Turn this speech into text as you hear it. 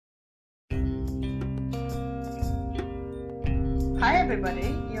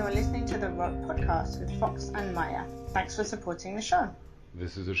everybody. You're listening to the Rope Podcast with Fox and Maya. Thanks for supporting the show.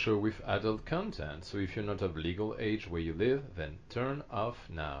 This is a show with adult content, so if you're not of legal age where you live, then turn off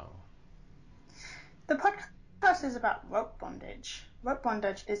now. The podcast is about rope bondage. Rope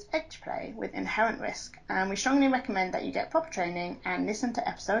bondage is edge play with inherent risk, and we strongly recommend that you get proper training and listen to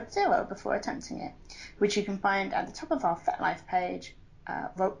episode 0 before attempting it, which you can find at the top of our FetLife page,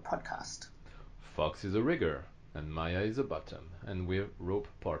 Rope Podcast. Fox is a rigger, and Maya is a bottom, and we're rope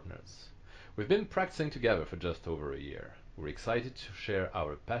partners. We've been practicing together for just over a year. We're excited to share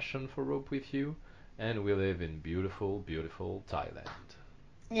our passion for rope with you, and we live in beautiful, beautiful Thailand.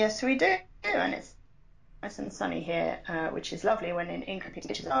 Yes, we do, and it's nice and sunny here, which is lovely when in England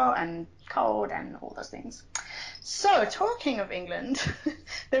it's and cold and all those things. So, talking of England,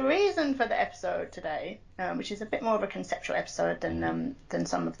 the reason for the episode today, which is a bit more of a conceptual episode than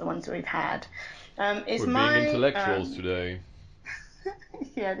some of the ones that we've had, is We're being intellectuals today.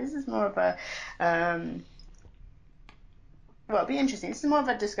 Yeah, this is more of a it'll be interesting. This is more of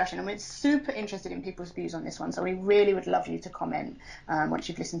a discussion, and we're super interested in people's views on this one, so we really would love you to comment once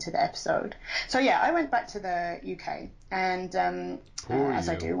you've listened to the episode. So yeah, I went back to the UK, and as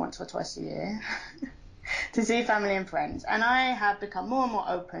I do once or twice a year, to see family and friends, and I have become more and more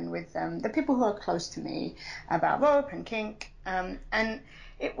open with the people who are close to me about rope and kink, and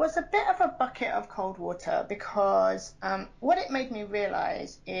it was a bit of a bucket of cold water, because what it made me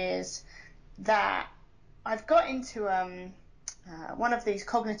realise is that I've got into one of these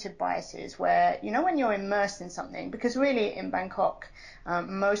cognitive biases where, you know, when you're immersed in something, because really in Bangkok,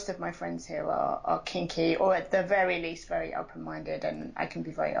 most of my friends here are kinky, or at the very least very open-minded, and I can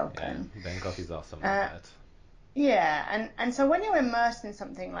be very open. Yeah, Bangkok is awesome like that. Yeah, and so when you're immersed in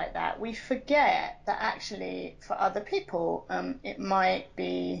something like that, we forget that actually for other people, it might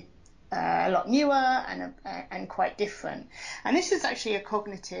be a lot newer and quite different. And this is actually a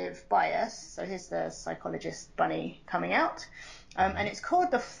cognitive bias. So here's the psychologist Bunny coming out. And it's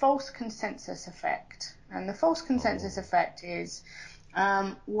called the false consensus effect. And the false consensus effect is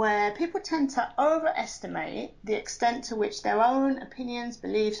where people tend to overestimate the extent to which their own opinions,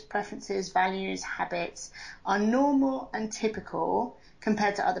 beliefs, preferences, values, habits are normal and typical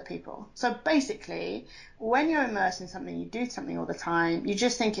compared to other people. So basically, when you're immersed in something, you do something all the time, you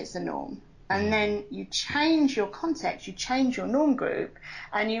just think it's the norm. And then you change your context, you change your norm group,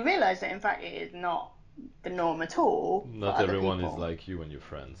 and you realize that in fact it is not the norm at all. Not everyone is like you and your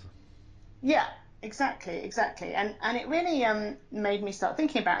friends. Yeah, exactly. And it really made me start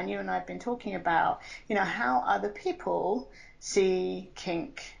thinking about, and you and I have been talking about, you know, how other people see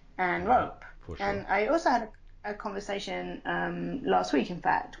kink and rope. For sure. And I also had a conversation last week, in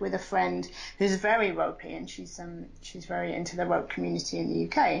fact, with a friend who's very ropey, and she's very into the rope community in the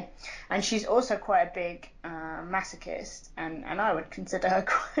UK, and she's also quite a big masochist, and I would consider her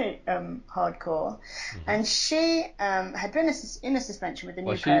quite hardcore. And she had been in a suspension with a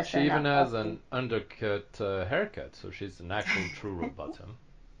new person. She even has an undercut haircut, so she's an actual true rope bottom.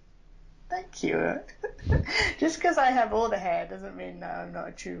 Thank you. Just because I have all the hair doesn't mean that I'm not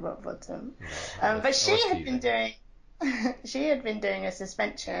a true rock bottom. No, but she had been doing a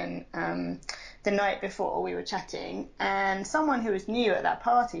suspension the night before we were chatting, and someone who was new at that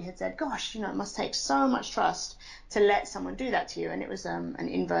party had said, "Gosh, you know, it must take so much trust to let someone do that to you." And it was an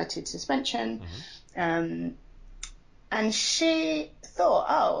inverted suspension. And she thought,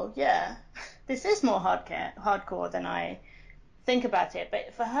 "Oh yeah, this is more hardcore than I think about it."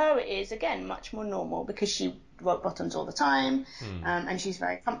 But for her it is, again, much more normal, because she rope bottoms all the time, and she's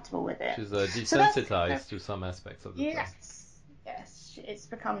very comfortable with it. She's desensitized to some aspects of the thing. Yes, it's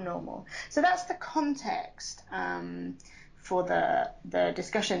become normal. So that's the context for the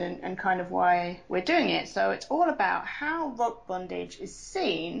discussion and kind of why we're doing it. So it's all about how rope bondage is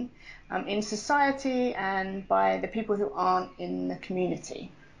seen in society and by the people who aren't in the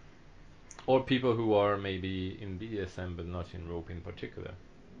community. Or people who are maybe in BDSM but not in rope in particular.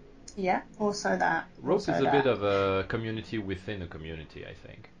 Yeah, also that. Rope is a bit of a community within a community, I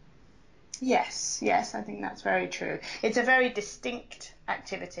think. Yes, I think that's very true. It's a very distinct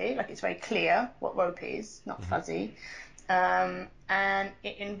activity, like it's very clear what rope is, not fuzzy. And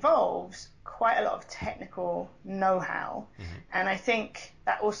it involves quite a lot of technical know-how. And I think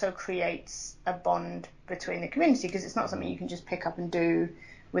that also creates a bond between the community, because it's not something you can just pick up and do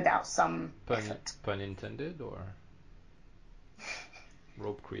without some effort. Pun intended, or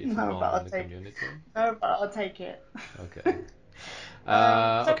rope creates a bond in the community? No, but I'll take it. Okay.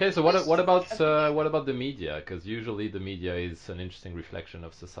 Okay. So what about the media? Because usually the media is an interesting reflection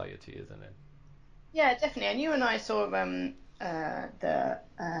of society, isn't it? Yeah, definitely. And you and I saw the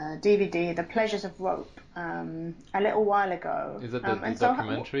DVD, The Pleasures of Rope, a little while ago. Is that the And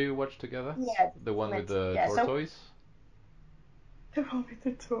documentary we watched together? Yeah, The one with the yeah, tortoise? The one with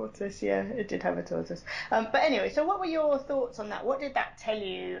the tortoise, yeah, it did have a tortoise. But anyway, so what were your thoughts on that? What did that tell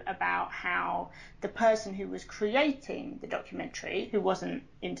you about how the person who was creating the documentary, who wasn't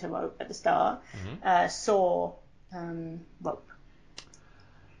into rope at the start, saw rope?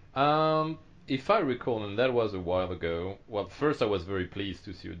 If I recall, and that was a while ago, well, first I was very pleased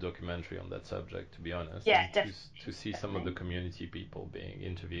to see a documentary on that subject, to be honest, Yeah, and to see some of the community people being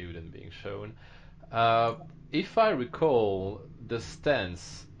interviewed and being shown. If I recall, the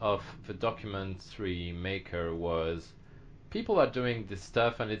stance of the documentary maker was people are doing this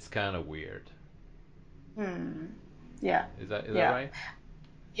stuff and it's kind of weird. Yeah, Is that yeah. right?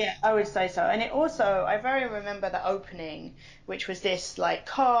 Yeah, I would say so. And it also, I very remember the opening, which was this like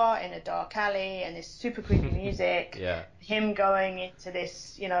car in a dark alley and this super creepy music. Yeah. Him going into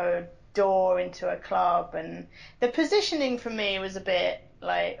this, door into a club, and the positioning for me was a bit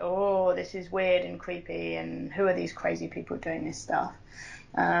like, oh, this is weird and creepy, and who are these crazy people doing this stuff?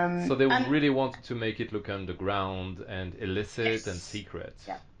 So they really wanted to make it look underground and illicit Yes. and secret.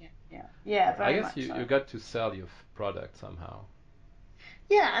 Yeah, very I guess much you, so. you got to sell your product somehow.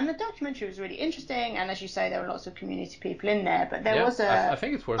 Yeah, and the documentary was really interesting, and as you say, there were lots of community people in there, but there was I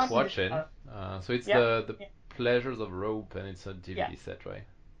think it's worth watching. So it's the Yeah. Pleasures of Rope, and it's a DVD set, right?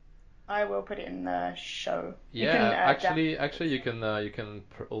 I will put it in the show. Yeah, actually, you can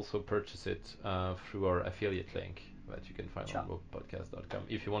also purchase it through our affiliate link that you can find on ropepodcast.com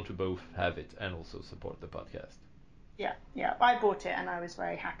if you want to both have it and also support the podcast. Yeah. I bought it and I was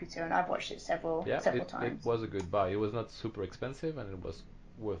very happy to, and I've watched it several times. It was a good buy. It was not super expensive, and it was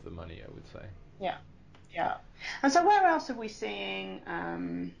worth the money, I would say. Yeah. And so where else are we seeing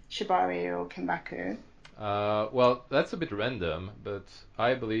Shibari or Kinbaku? Well, that's a bit random, but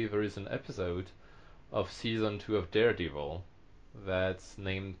I believe there is an episode of season 2 of Daredevil that's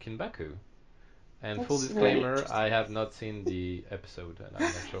named Kinbaku. And full disclaimer, really I have not seen the episode, and I'm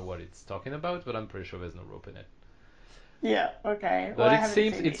not sure what it's talking about, but I'm pretty sure there's no rope in it. Yeah, okay. But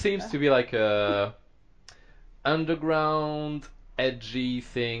it seems to be like a underground, edgy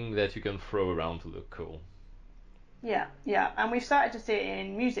thing that you can throw around to look cool. Yeah, and we've started to see it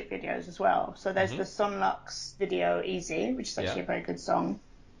in music videos as well. So there's the Sonlux video Easy, which is actually a very good song.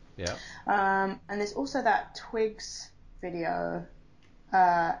 Yeah. And there's also that Twigs video,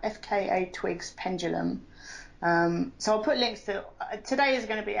 FKA Twigs Pendulum. So I'll put links to. Today is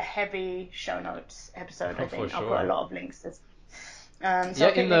going to be a heavy show notes episode. I think I'll put a lot of links to. In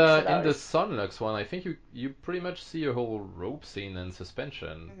the Sonlux one, I think you pretty much see a whole rope scene and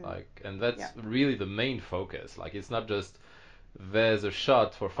suspension, and that's really the main focus. Like, it's not just there's a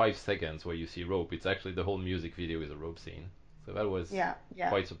shot for 5 seconds where you see rope. It's actually the whole music video is a rope scene. So that was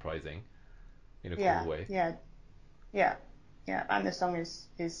quite surprising in a cool way. Yeah, and the song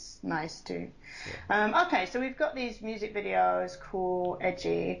is nice too. Okay, so we've got these music videos, cool,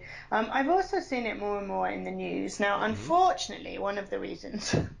 edgy. I've also seen it more and more in the news. Now, unfortunately, one of the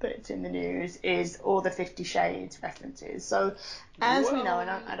reasons that it's in the news is all the 50 Shades references. So, as we know, and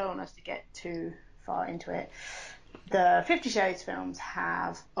I don't want us to get too far into it, the 50 Shades films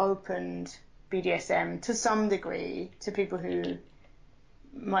have opened BDSM to some degree to people who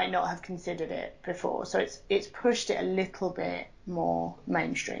might not have considered it before, so it's pushed it a little bit more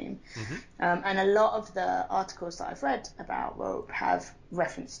mainstream. And a lot of the articles that I've read about rope have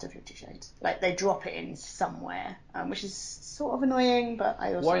reference to 50 Shades, like they drop it in somewhere, which is sort of annoying. But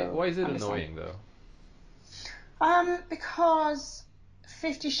I also why is it annoying though? Because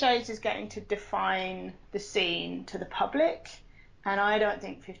 50 Shades is getting to define the scene to the public, and I don't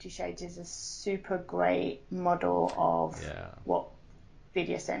think 50 Shades is a super great model of what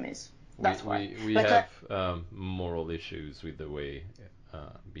BDSM is. That's why we have moral issues with the way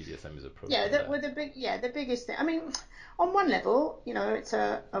BDSM is approached. The biggest thing. I mean, on one level, it's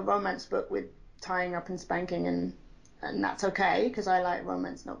a romance book with tying up and spanking, and that's okay because I like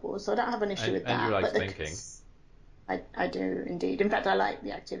romance novels, so I don't have an issue with that. And you like spanking. I do indeed. In fact, I like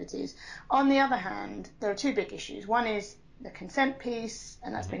the activities. On the other hand, there are two big issues. One is the consent piece,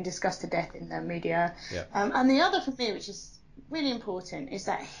 and that's been discussed to death in the media. And the other for me, which is really important, is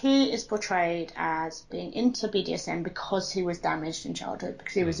that he is portrayed as being into BDSM because he was damaged in childhood,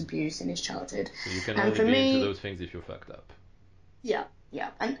 because he was abused in his childhood. So you can only be into those things if you're fucked up. Yeah.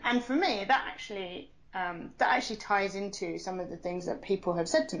 And for me, that actually ties into some of the things that people have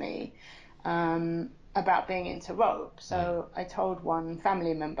said to me about being into rope. So I told one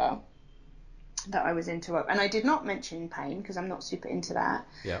family member that I was into rope, and I did not mention pain because I'm not super into that.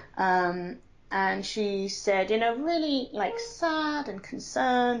 and she said in a really like sad and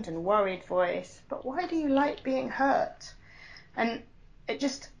concerned and worried voice, "But why do you like being hurt?" And it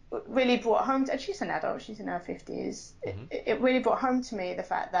just really brought home, and she's an adult, she's in her 50s, it really brought home to me the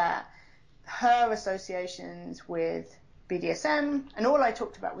fact that her associations with BDSM, and all I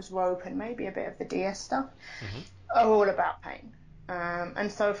talked about was rope and maybe a bit of the DS stuff, are all about pain. And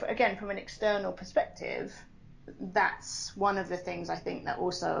so, again, from an external perspective, that's one of the things I think that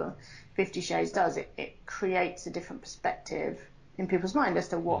also 50 Shades does. It creates a different perspective in people's mind as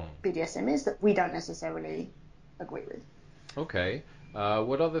to what BDSM is that we don't necessarily agree with. Okay.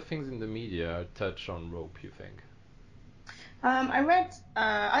 What other things in the media touch on rope, you think? I read,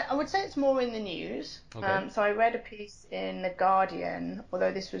 I would say it's more in the news. Okay. So I read a piece in The Guardian,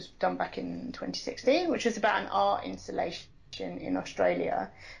 although this was done back in 2016, which was about an art installation in Australia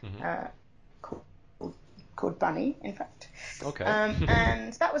called Bunny, in fact. Okay.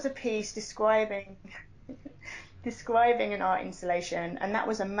 And that was a piece describing an art installation, and that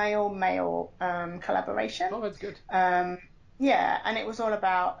was a male-male collaboration. Oh, that's good. Yeah, and it was all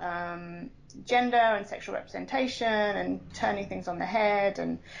about gender and sexual representation and turning things on the head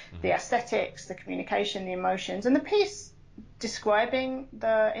and the aesthetics, the communication, the emotions. And the piece describing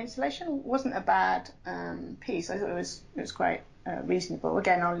the installation wasn't a bad piece. I thought it was quite reasonable.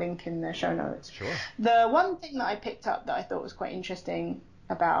 Again, I'll link in the show notes. Sure. The one thing that I picked up that I thought was quite interesting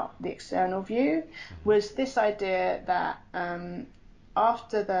about the external view was this idea that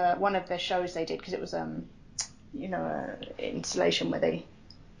after one of the shows they did, because it was an installation where they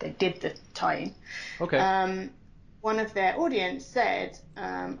did the tying. Okay. One of their audience said,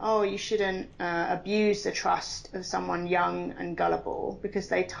 "Oh, you shouldn't abuse the trust of someone young and gullible," because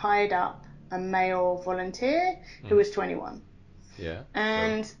they tied up a male volunteer who was 21. Yeah.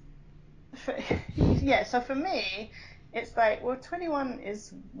 And so for me, it's like, well, 21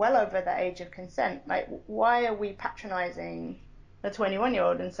 is well over the age of consent. Like, why are we patronizing a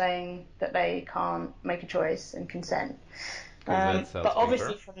 21-year-old and saying that they can't make a choice and consent? But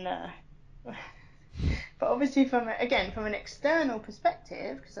obviously from an external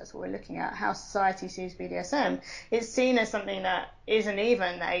perspective, because that's what we're looking at, how society sees BDSM, it's seen as something that isn't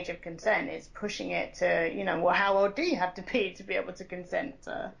even the age of consent. It's pushing it to, well, how old do you have to be able to consent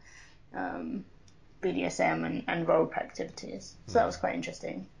to BDSM and rope activities? So that was quite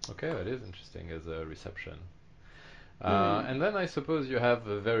interesting. Okay, that is interesting as a reception. And then I suppose you have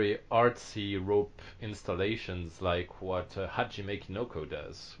very artsy rope installations like what Hajime Kinoko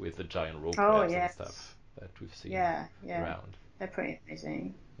does with the giant rope webs and stuff that we've seen around. They're pretty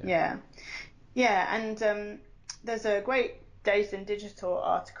amazing. Yeah. And there's a great Dazed and Digital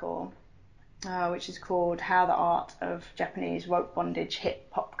article which is called How the Art of Japanese Rope Bondage Hit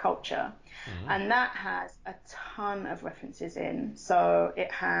Pop Culture. And that has a ton of references in. So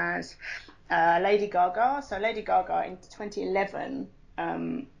it has Lady Gaga. So Lady Gaga in 2011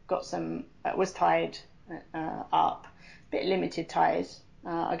 was tied up, bit limited ties.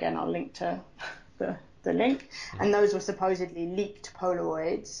 Again, I'll link to the link. And those were supposedly leaked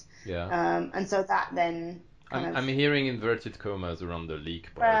Polaroids. Yeah. And so that then I'm hearing inverted commas around the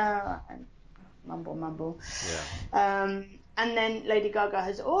leak part. Mumble. Yeah. And then Lady Gaga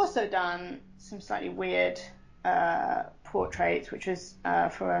has also done some slightly weird portraits, which was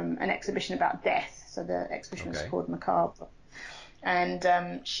for an exhibition about death. So the exhibition was called Macabre. And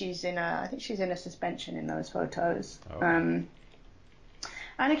I think she's in a suspension in those photos. And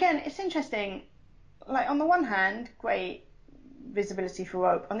again, it's interesting. Like, on the one hand, great visibility for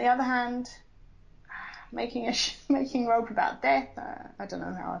rope. On the other hand, making rope about death, I don't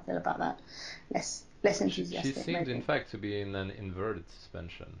know how I feel about that. Less enthusiastic. She seemed, in fact, to be in an inverted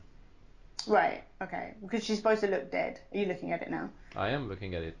suspension. Right, okay. Because she's supposed to look dead. Are you looking at it now? I am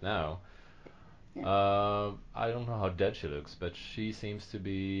looking at it now. Yeah. I don't know how dead she looks, but she seems to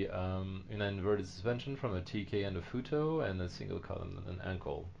be in an inverted suspension from a TK and a Futo, and a single column and an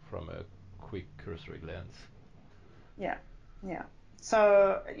ankle from a quick cursory glance. Yeah.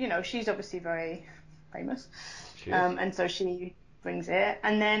 So, she's obviously very famous. She is. And so she brings it.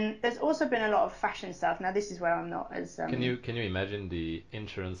 And then there's also been a lot of fashion stuff. Now, this is where I'm not as... Can you imagine the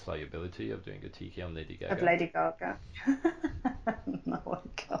insurance liability of doing a TK on Lady Gaga? Of Lady Gaga. No, I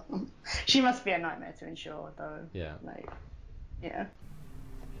can't. She must be a nightmare to insure, though. Yeah. Yeah.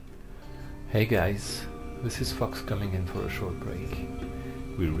 Hey guys, this is Fox coming in for a short break.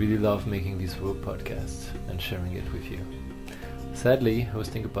 We really love making these rope podcasts and sharing it with you. Sadly,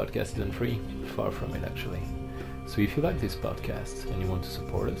 hosting a podcast isn't free. Far from it, actually. So if you like this podcast and you want to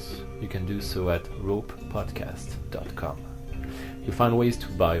support us, you can do so at ropepodcast.com. You'll find ways to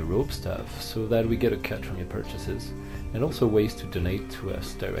buy rope stuff so that we get a cut from your purchases, and also ways to donate to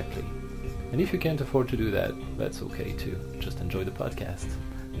us directly. And if you can't afford to do that, that's okay too. Just enjoy the podcast.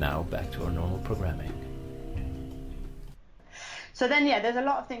 Now back to our normal programming. So then, there's a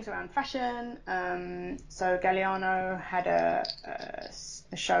lot of things around fashion. So Galliano had a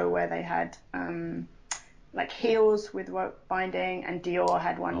show where they had like heels with rope binding, and Dior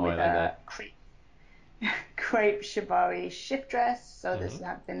had one with a crepe shibari shift dress. So there's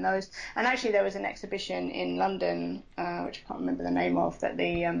have been those. And actually there was an exhibition in London, which I can't remember the name of, that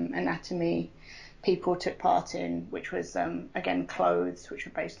the anatomy people took part in, which was again clothes which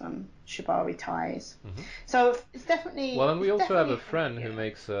were based on shibari ties. So it's definitely and we also have a friend who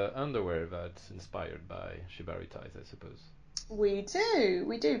makes underwear that's inspired by shibari ties, I suppose. We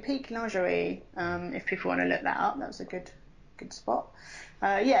do Peak Lingerie. If people want to look that up, that was a good spot.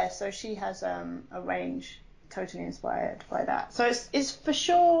 So she has a range totally inspired by that. So it's for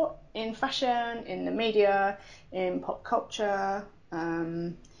sure in fashion, in the media, in pop culture.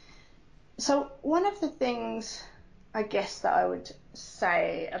 So one of the things I guess that I would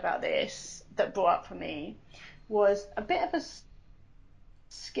say about this that brought up for me was a bit of a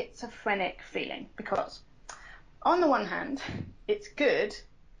schizophrenic feeling, because on the one hand, it's good,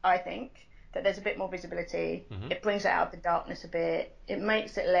 I think, that there's a bit more visibility. It brings it out of the darkness a bit. It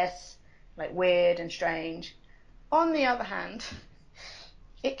makes it less like weird and strange. On the other hand,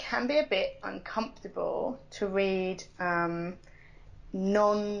 it can be a bit uncomfortable to read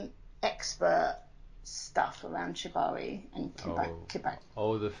non-expert stuff around shibari and kibak.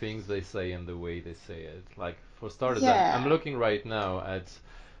 Oh, the things they say and the way they say it. Like, for starters, I'm looking right now at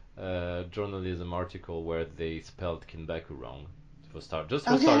a journalism article where they spelled Kinbaku wrong. For start,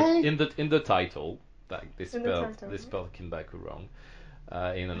 in the title, like they spelled Kinbaku wrong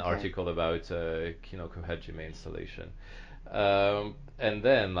in an article about Kinoko Hajime installation. And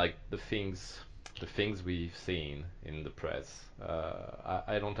then, like, the things we've seen in the press.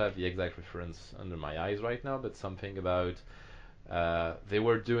 I don't have the exact reference under my eyes right now, but something about they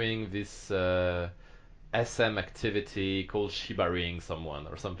were doing this SM activity called shibariing someone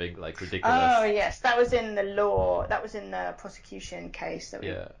or something like ridiculous. Oh yes, that was in the law. That was in the prosecution case that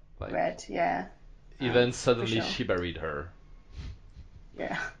we read. Yeah. Even suddenly shibaried her.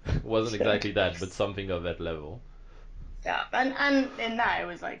 Yeah. Wasn't exactly that, but something of that level. Yeah, and in that it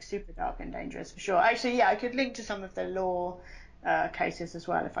was like super dark and dangerous for sure. Actually, I could link to some of the law cases as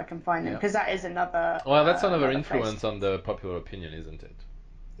well if I can find them, because that is another. Well, that's another influence on the popular opinion, isn't it?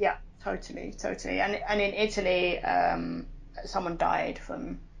 Yeah, totally. And in Italy, someone died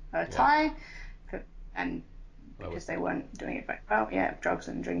from a tie, and because they weren't doing it very well. Yeah, drugs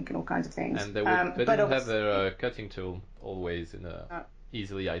and drink and all kinds of things. And they didn't have their cutting tool always in a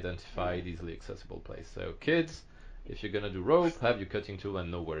easily identified, easily accessible place. So kids, if you're gonna do rope, have your cutting tool and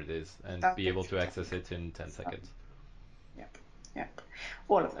know where it is, and be able to access it in 10 seconds. Yep.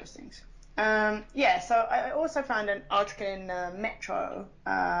 All of those things. So I also found an article in Metro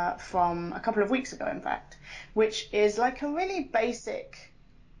from a couple of weeks ago, in fact, which is like a really basic,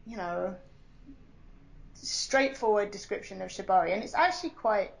 straightforward description of shibari, and it's actually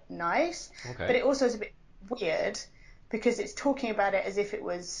quite nice, but it also is a bit weird because it's talking about it as if it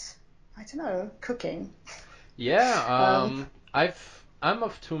was, I don't know, cooking. I'm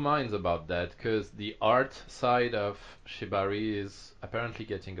of two minds about that, because the art side of shibari is apparently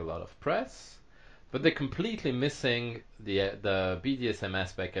getting a lot of press, but they're completely missing the BDSM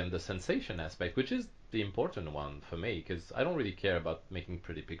aspect and the sensation aspect, which is the important one for me, because I don't really care about making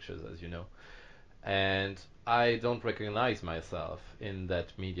pretty pictures, as you know. And I don't recognize myself in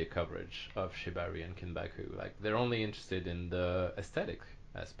that media coverage of shibari and kinbaku. Like, they're only interested in the aesthetic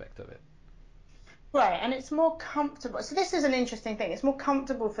aspect of it. Right, and it's more comfortable. So this is an interesting thing. It's more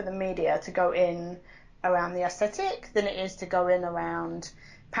comfortable for the media to go in around the aesthetic than it is to go in around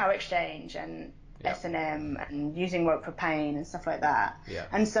power exchange and S&M and using rope for pain and stuff like that. Yeah.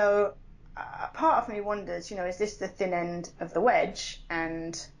 And so a part of me wonders, is this the thin end of the wedge?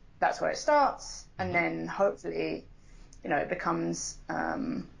 And that's where it starts. And then hopefully, it becomes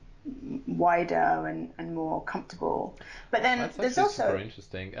wider and more comfortable. But then there's also super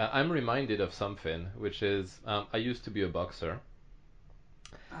interesting. I'm reminded of something, which is I used to be a boxer.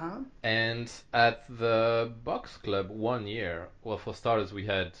 And at the box club one year, well, for starters, we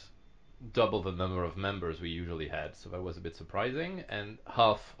had double the number of members we usually had, so that was a bit surprising, and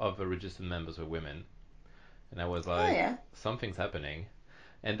half of the registered members were women. And I was like, something's happening.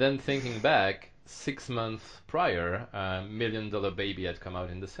 And then thinking back, 6 months prior, $1 Million Baby had come out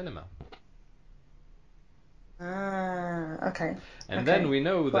in the cinema. Okay. And then we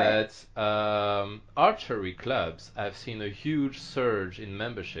know that archery clubs have seen a huge surge in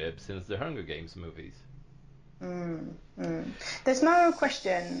membership since the Hunger Games movies. Mm, mm. There's no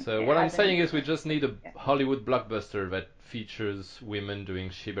question So it what I'm has an saying is we impact. just need a Yeah. Hollywood blockbuster that features women doing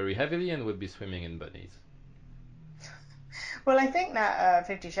shibari heavily and would be swimming in bunnies. Well, I think that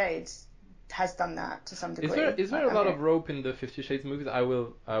Fifty Shades has done that to some Is there degree. is there a I lot mean, of rope in the Fifty Shades movies? I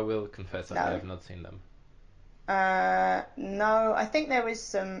will confess I no. have not seen them. No, I think there is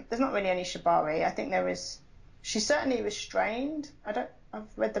some. There's not really any shibari. I think there is. She's certainly restrained. I don't. I've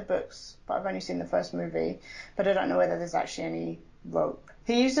read the books, but I've only seen the first movie. But I don't know whether there's actually any rope.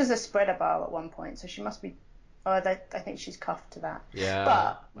 He uses a spreader bar at one point, so she must be. Oh, I think she's cuffed to that. Yeah,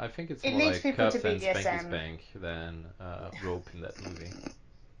 But I think it's it more leads like people to cuffs and spanky BDSM. spank than rope in that movie.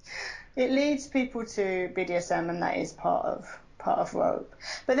 It leads people to BDSM, and that is part of rope.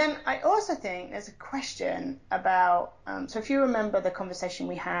 But then I also think there's a question about. So if you remember the conversation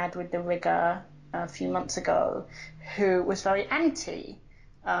we had with the rigger a few months ago, who was very anti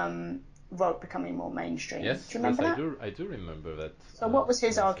rope becoming more mainstream. Do Yes, you yes, remember that? I do remember that So what was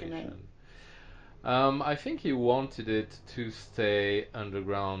his argument? conversation. I think he wanted it to stay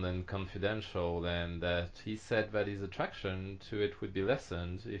underground and confidential, and that he said that his attraction to it would be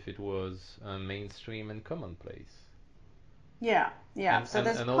lessened if it was mainstream and commonplace. Yeah, yeah. And, So and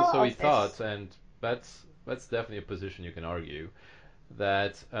there's and part also he of thought, this. and that's definitely a position you can argue,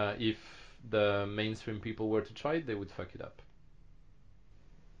 that if the mainstream people were to try it, they would fuck it up.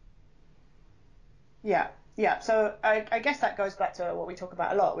 Yeah, yeah. So I guess that goes back to what we talk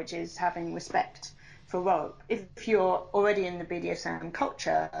about a lot, which is having respect for rope. If you're already in the BDSM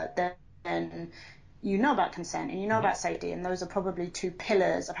culture, then you know about consent and you know Hmm. about safety, and those are probably two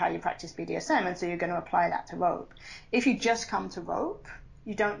pillars of how you practice BDSM, and so you're going to apply that to rope. If you just come to rope,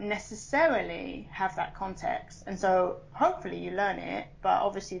 you don't necessarily have that context, and so hopefully you learn it, but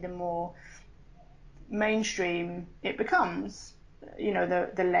obviously the more mainstream it becomes,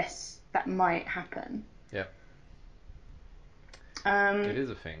 the less that might happen. Yeah, it Um, is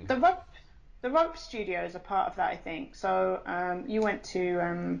a thing. the rope, the rope studios are part of that, I think. So you went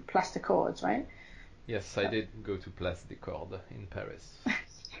to Plasticords, right? Yes, I did go to Place des Cordes in Paris.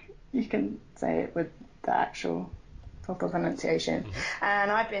 You can say it with the actual proper pronunciation. Hmm.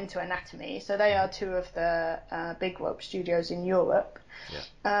 And I've been to Anatomy, so they Hmm. are two of the big rope studios in Europe.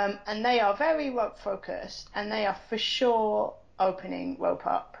 Yeah. And they are very rope focused, and they are for sure opening rope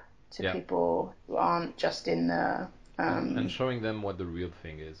up to Yeah. people who aren't just in the And showing them what the real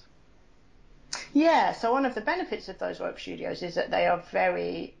thing is. Yeah, so one of the benefits of those rope studios is that they are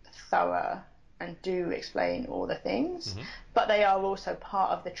very thorough and do explain all the things, Hmm. but they are also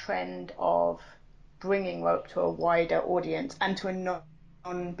part of the trend of bringing rope to a wider audience and to a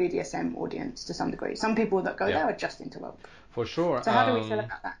non-BDSM audience to some degree. Some people that go Yeah, there are just into rope. for sure. So how do we feel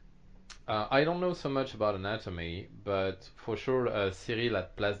about that? I don't know so much about anatomy, but for sure, Cyril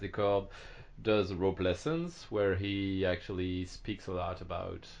at Place des Cordes does rope lessons where he actually speaks a lot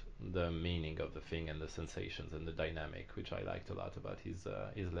about the meaning of the thing and the sensations and the dynamic, which I liked a lot about his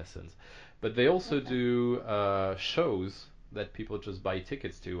lessons. But they also Okay. do shows that people just buy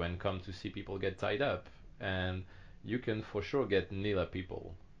tickets to and come to see people get tied up, and you can for sure get Nila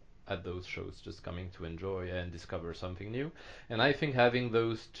people at those shows just coming to enjoy and discover something new. And I think having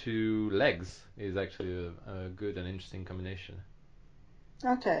those two legs is actually a good and interesting combination.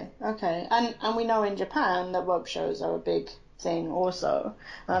 Okay, okay. And we know in Japan that rope shows are a big thing also.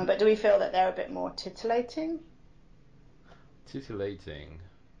 Hmm. But do we feel that they're a bit more titillating? Titillating.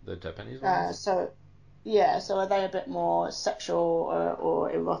 The Japanese Uh, ones? so Yeah, so are they a bit more sexual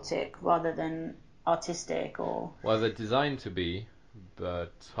or erotic rather than artistic or Well, they're designed to be,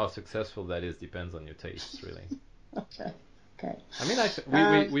 but how successful that is depends on your tastes, really. okay, okay. I mean,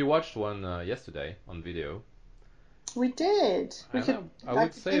 Um, we watched one yesterday on video, we did. We and could I I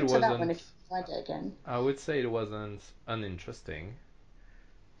would could say it link to that one wasn't. if you find it again. I would say it wasn't uninteresting.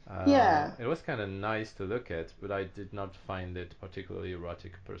 Yeah, It was kind of nice to look at, but I did not find it particularly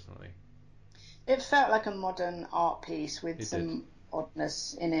erotic personally. it felt like a modern art piece with It did. some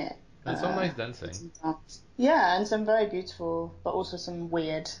oddness in it. And some nice And dancing. some dance. Yeah, and some very beautiful, but also some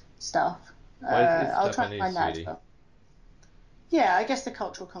weird stuff. Well, it's I'll try and Japanese, find that as sweetie. well. Yeah, I guess the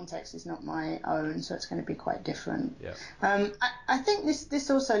cultural context is not my own, so it's going to be quite different. Yeah. I think this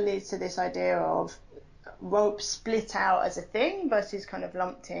also leads to this idea of rope split out as a thing versus kind of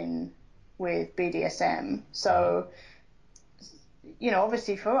lumped in with BDSM. Hmm. So,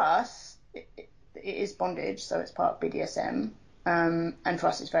 obviously for us, it is bondage, so it's part of BDSM. And for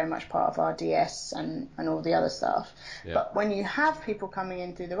us, it's very much part of our DS and all the other stuff. Yeah. But when you have people coming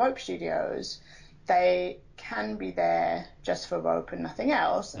in through the rope studios, they can be there just for rope and nothing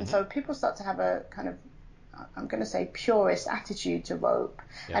else. And Hmm. so people start to have a kind of I'm going to say, purist attitude to rope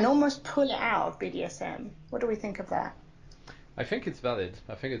and almost pull it out of BDSM. What do we think of that? I think it's valid.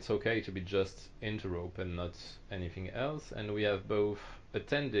 I think it's okay to be just into rope and not anything else. And we have both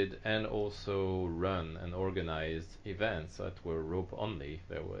attended and also run and organized events that were rope only,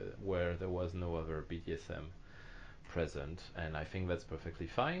 where there was no other BDSM present, and I think that's perfectly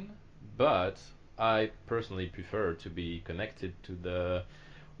fine. But I personally prefer to be connected to the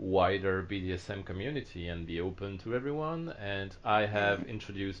wider BDSM community and be open to everyone. And I have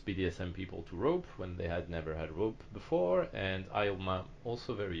introduced BDSM people to rope when they had never had rope before, and I am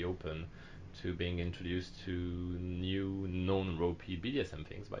also very open to being introduced to new non-ropey BDSM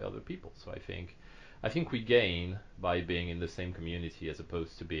things by other people. So I think we gain by being in the same community as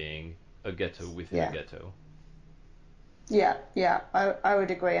opposed to being a ghetto within a ghetto. Yeah, I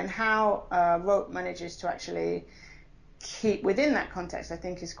would agree. And how rope manages to actually keep within that context, I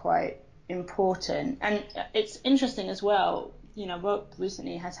think, is quite important. And it's interesting as well. Rope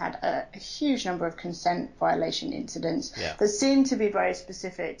recently has had a huge number of consent violation incidents that seem to be very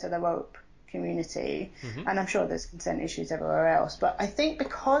specific to the rope community. And I'm sure there's consent issues everywhere else. But I think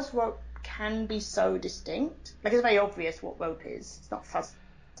because rope can be so distinct, like it's very obvious what rope is. It's not fuzzy.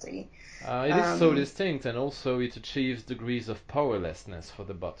 It is so distinct, and also it achieves degrees of powerlessness for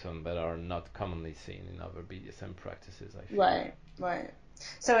the bottom that are not commonly seen in other BDSM practices, I feel. Right.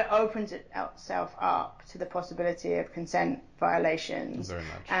 So it opens itself up to the possibility of consent violations. Very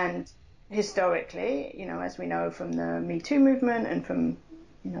much. And historically, as we know from the Me Too movement and from,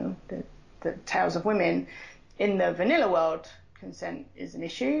 the tales of women, in the vanilla world, consent is an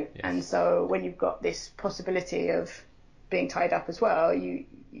issue. Yes. And so when you've got this possibility of being tied up as well, you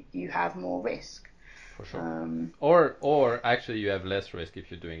have more risk. For sure. Or actually you have less risk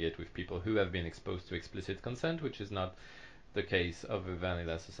if you're doing it with people who have been exposed to explicit consent, which is not the case of a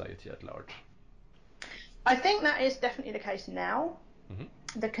vanilla society at large. I think that is definitely the case now.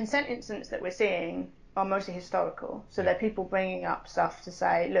 The consent incidents that we're seeing are mostly historical. So they're people bringing up stuff to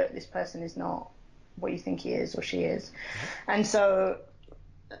say, look, this person is not what you think he is or she is. And so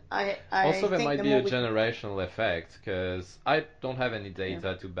I also, there think might be a generational effect, because I don't have any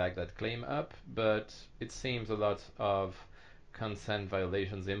data to back that claim up, but it seems a lot of consent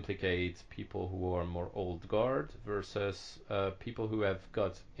violations implicate people who are more old guard versus people who have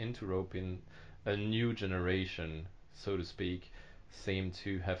got into rope in a new generation, so to speak, seem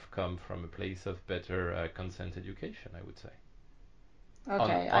to have come from a place of better consent education, I would say.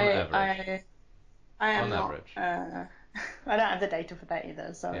 Okay, on average. I am on not. Average. I don't have the data for that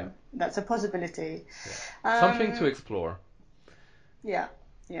either, so that's a possibility. Something to explore. Yeah.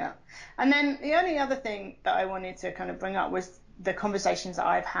 And then the only other thing that I wanted to kind of bring up was the conversations that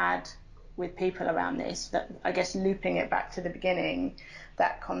I've had with people around this, that I guess looping it back to the beginning,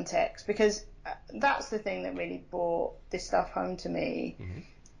 that context, because that's the thing that really brought this stuff home to me.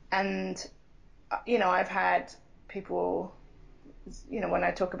 And, I've had people, when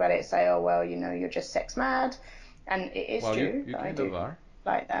I talk about it, say, oh, well, you're just sex mad. And it is true. You kind of are.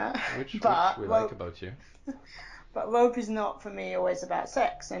 Like that. Which we rope, like about you. But rope is not, for me, always about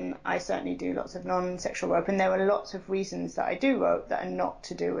sex. And I certainly do lots of non-sexual rope. And there are lots of reasons that I do rope that are not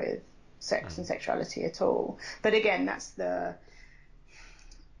to do with sex and sexuality at all. But again, that's the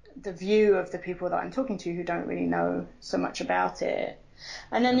view of the people that I'm talking to who don't really know so much about it.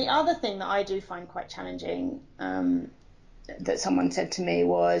 And then the other thing that I do find quite challenging, that someone said to me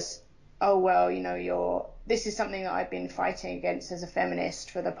was, oh, well, this is something that I've been fighting against as a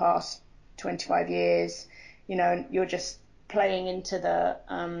feminist for the past 25 years. You're just playing into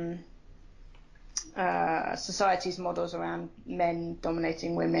the society's models around men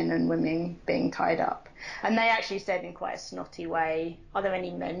dominating women and women being tied up. And they actually said in quite a snotty way, are there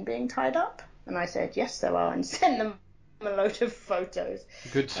any men being tied up? And I said, yes, there are, and sent them a load of photos.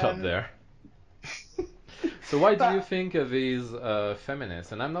 Good job there. So why do you think of these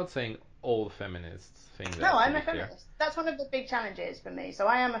feminists, and I'm not saying all feminists think that. No, I'm a feminist. That's one of the big challenges for me. So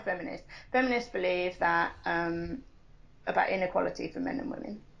I am a feminist. Feminists believe that about inequality for men and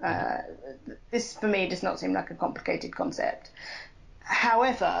women. This, for me, does not seem like a complicated concept.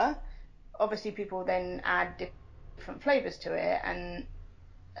 However, obviously people then add different flavors to it, and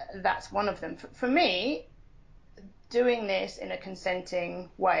that's one of them. For me, doing this in a consenting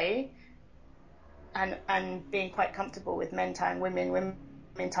way and being quite comfortable with men tying women, women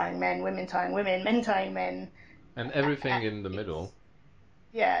tying men, women tying women, men tying men. And everything in the middle.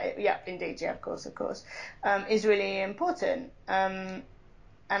 Yeah, indeed, yeah, of course, is really important. And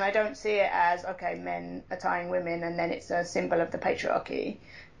I don't see it as, okay, men are tying women and then it's a symbol of the patriarchy.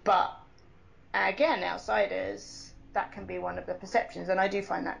 But again, outsiders that can be one of the perceptions, and I do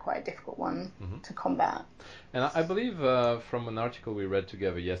find that quite a difficult one to combat. And I believe from an article we read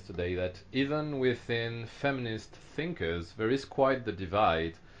together yesterday that even within feminist thinkers, there is quite the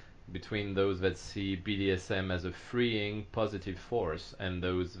divide between those that see BDSM as a freeing, positive force and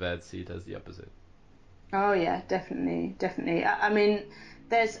those that see it as the opposite. Oh yeah, definitely, definitely. I mean,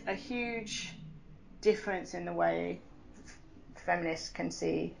 there's a huge difference in the way feminists can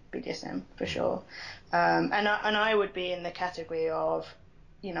see BDSM for sure, and I would be in the category of,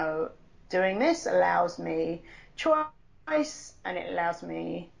 you know, doing this allows me choice and it allows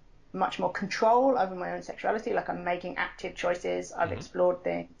me much more control over my own sexuality. Like I'm making active choices. I've explored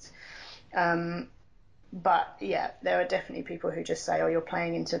things. But yeah, there are definitely people who just say, oh, you're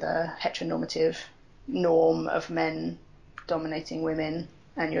playing into the heteronormative norm of men dominating women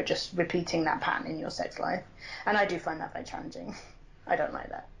and you're just repeating that pattern in your sex life. And I do find that very challenging. I don't like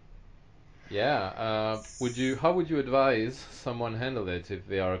that. Yeah. How would you advise someone handle it if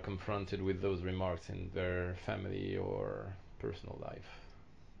they are confronted with those remarks in their family or personal life?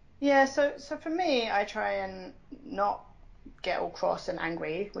 Yeah, so for me, I try and not get all cross and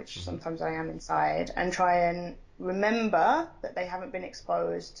angry, which Hmm. sometimes I am inside, and try and remember that they haven't been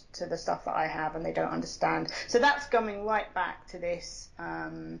exposed to the stuff that I have and they don't understand. So that's coming right back to this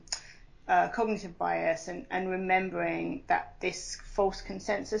cognitive bias and remembering that this false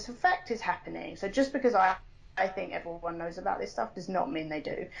consensus effect is happening. So just because I think everyone knows about this stuff does not mean they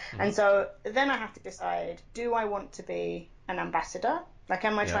do. Hmm. And so then I have to decide, do I want to be an ambassador? Like,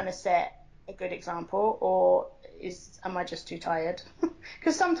 am I Yeah. trying to set a good example, or am I just too tired?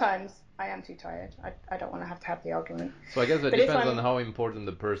 Because sometimes I am too tired. I don't want to have the argument. So I guess that But if depends on I'm, how important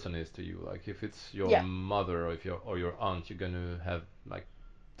the person is to you. Like if it's your yeah, mother or if your aunt, you're gonna have like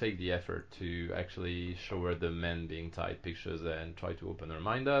take the effort to actually show her the men being tied pictures and try to open her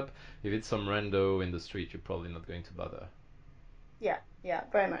mind up. If it's some rando in the street, you're probably not going to bother. yeah, yeah,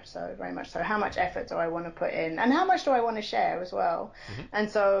 very much so, very much so. How much effort do I want to put in, and how much do I want to share as well? Hmm. And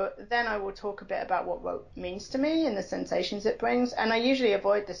so then I will talk a bit about what rope means to me and the sensations it brings. And I usually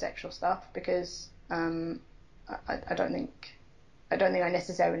avoid the sexual stuff because I don't think I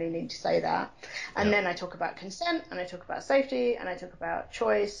necessarily need to say that. And Yeah. then I talk about consent, and I talk about safety, and I talk about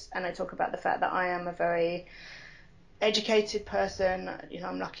choice, and I talk about the fact that I am a very educated person. You know,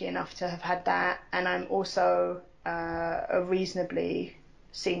 I'm lucky enough to have had that, and I'm also a reasonably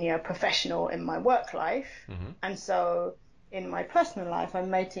senior professional in my work life, Hmm. and so in my personal life, I'm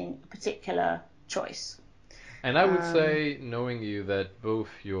making a particular choice. And I would Um, say, knowing you, that both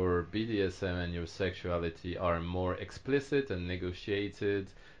your BDSM and your sexuality are more explicit and negotiated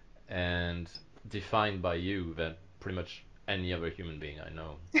and defined by you than pretty much any other human being I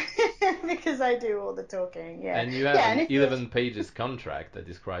know. because I do all the talking, yeah, And you have yeah, and an if there's 11 pages contract that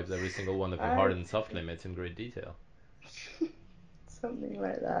describes every single one of your hard I and soft limits in great detail. something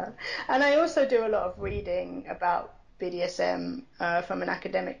like that. And I also do a lot of reading about BDSM from an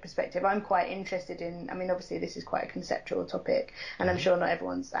academic perspective. I'm quite interested in, I mean, obviously, this is quite a conceptual topic, and I'm Hmm. sure not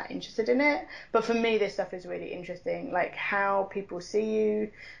everyone's that interested in it. But for me, this stuff is really interesting, like how people see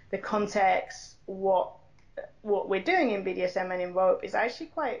you, the context, what we're doing in BDSM and in rope is actually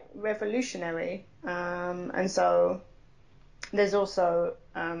quite revolutionary. And so there's also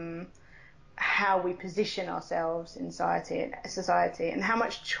how we position ourselves in society and how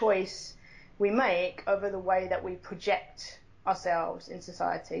much choice we make over the way that we project ourselves in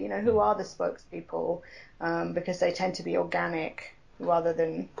society. You know, who Hmm. are the spokespeople? Because they tend to be organic rather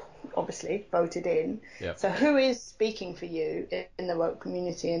than obviously voted in. Yeah. So who is speaking for you in the woke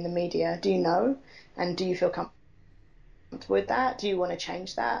community, in the media? Do you know? And do you feel comfortable with that? Do you want to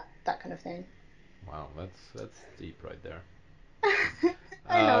change that? That kind of thing. Wow, that's deep right there. I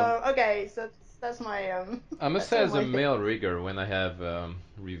Um, know. Okay, so that's my I must that's say, all as a my thing. male rigger, when I have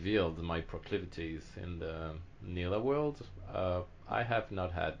revealed my proclivities in the Nila world, I have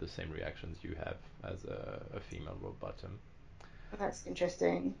not had the same reactions you have as a female rope bottom. That's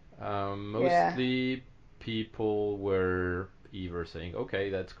interesting. Yeah. Mostly people were either saying, "Okay,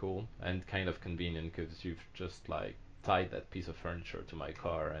 that's cool," and kind of convenient because you've just like tied that piece of furniture to my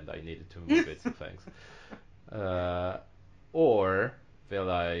car and I needed to move it, so thanks. Uh, or they're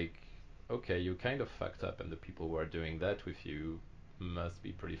like, okay, you kind of fucked up, and the people who are doing that with you must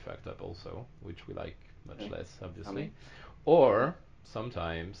be pretty fucked up also, which we like much less, Tell obviously. me. Or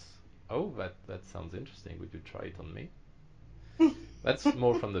sometimes, oh, that sounds interesting. Would you try it on me? That's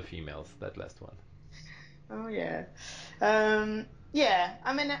more from the females, that last one. Oh yeah. Yeah.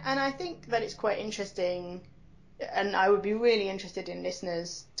 I mean, and I think that it's quite interesting. and I would be really interested in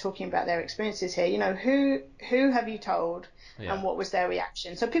listeners talking about their experiences here. Who have you told, and what was their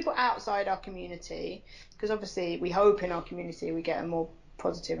reaction? So people outside our community, because obviously we hope in our community we get a more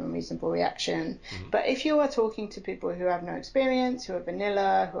positive and reasonable reaction. But if you are talking to people who have no experience, who are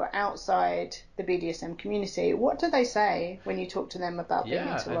vanilla, who are outside the BDSM community, what do they say when you talk to them about being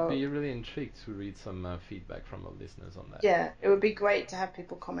into rope? I'd be really intrigued to read some feedback from our listeners on that. Yeah, it would be great to have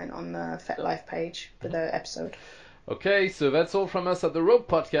people comment on the FetLife page for the episode. Okay, so that's all from us at the Rope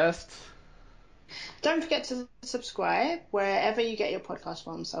Podcast. Don't forget to subscribe wherever you get your podcast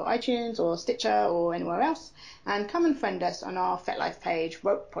from, so iTunes or Stitcher or anywhere else, and come and friend us on our FetLife page,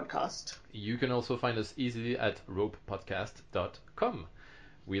 Rope Podcast. You can also find us easily at ropepodcast.com.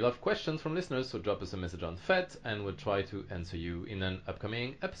 We love questions from listeners, so drop us a message on Fet, and we'll try to answer you in an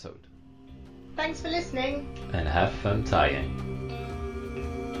upcoming episode. Thanks for listening. And have fun tying.